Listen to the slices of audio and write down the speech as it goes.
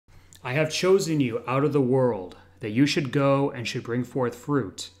I have chosen you out of the world, that you should go and should bring forth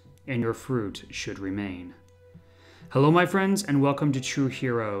fruit, and your fruit should remain. Hello, my friends, and welcome to True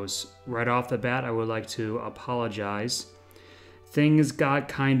Heroes. Right off the bat, I would like to apologize. Things got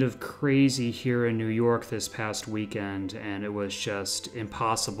kind of crazy here in New York this past weekend, and it was just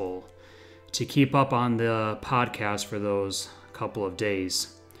impossible to keep up on the podcast for those couple of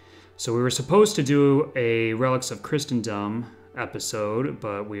days. So we were supposed to do a Relics of Christendom episode,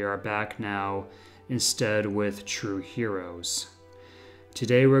 but we are back now instead with True Heroes.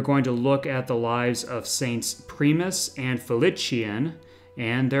 Today we're going to look at the lives of Saints Primus and Felician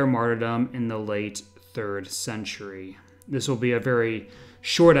and their martyrdom in the late 3rd century. This will be a very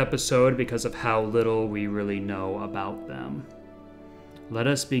short episode because of how little we really know about them. Let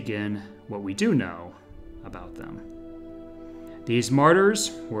us begin what we do know about them. These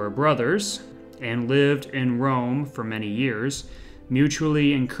martyrs were brothers and lived in Rome for many years,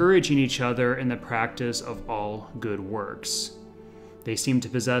 mutually encouraging each other in the practice of all good works. They seemed to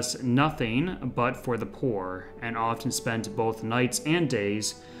possess nothing but for the poor, and often spent both nights and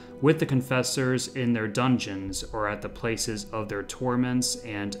days with the confessors in their dungeons or at the places of their torments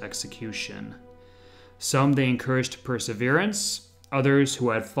and execution. Some they encouraged to perseverance, others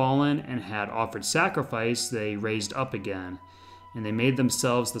who had fallen and had offered sacrifice they raised up again, and they made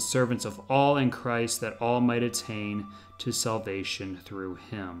themselves the servants of all in Christ, that all might attain to salvation through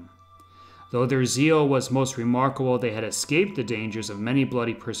him. Though their zeal was most remarkable, they had escaped the dangers of many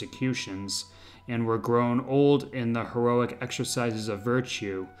bloody persecutions, and were grown old in the heroic exercises of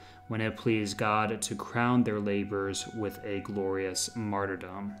virtue, when it pleased God to crown their labors with a glorious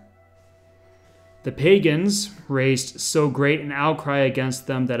martyrdom. The pagans raised so great an outcry against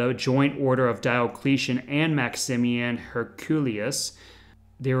them that a joint order of Diocletian and Maximian Herculeus,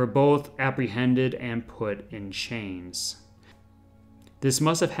 they were both apprehended and put in chains. This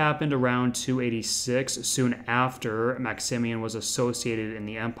must have happened around 286, soon after Maximian was associated in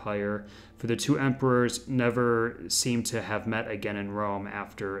the empire, for the two emperors never seemed to have met again in Rome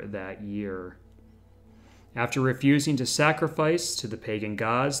after that year. After refusing to sacrifice to the pagan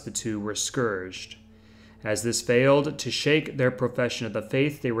gods, the two were scourged. As this failed to shake their profession of the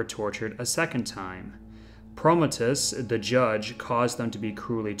faith, they were tortured a second time. Promotus, the judge, caused them to be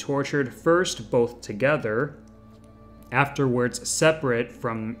cruelly tortured, first both together, afterwards separate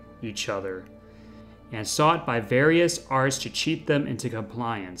from each other, and sought by various arts to cheat them into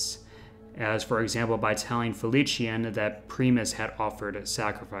compliance, as for example by telling Felician that Primus had offered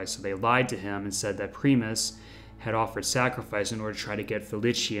sacrifice. So they lied to him and said that Primus had offered sacrifice in order to try to get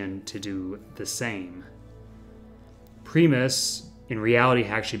Felician to do the same. Primus, in reality,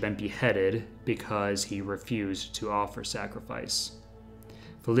 had actually been beheaded because he refused to offer sacrifice.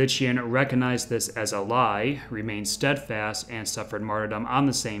 Felician recognized this as a lie, remained steadfast, and suffered martyrdom on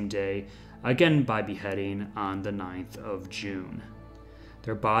the same day, again by beheading on the 9th of June.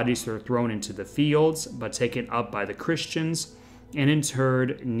 Their bodies were thrown into the fields, but taken up by the Christians and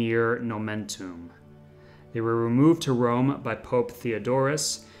interred near Nomentum. They were removed to Rome by Pope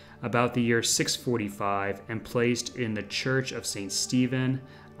Theodorus about the year 645 and placed in the Church of St. Stephen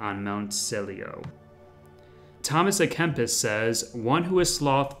on Mount Celio. Thomas à Kempis says, "One who is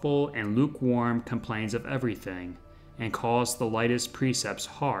slothful and lukewarm complains of everything, and calls the lightest precepts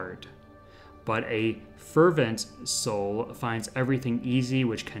hard. But a fervent soul finds everything easy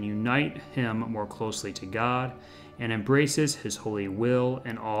which can unite him more closely to God, and embraces his holy will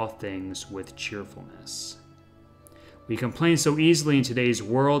in all things with cheerfulness." We complain so easily in today's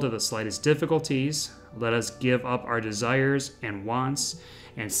world of the slightest difficulties. Let us give up our desires and wants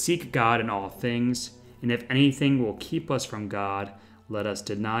and seek God in all things. And if anything will keep us from God, let us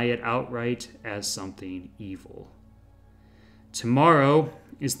deny it outright as something evil. Tomorrow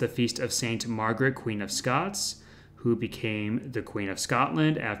is the feast of Saint Margaret, Queen of Scots, who became the Queen of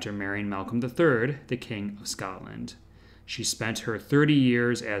Scotland after marrying Malcolm III, the King of Scotland. She spent her 30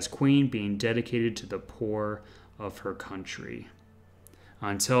 years as queen being dedicated to the poor of her country.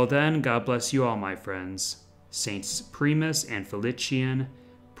 Until then, God bless you all, my friends. Saints Primus and Felician,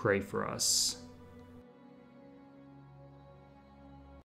 pray for us.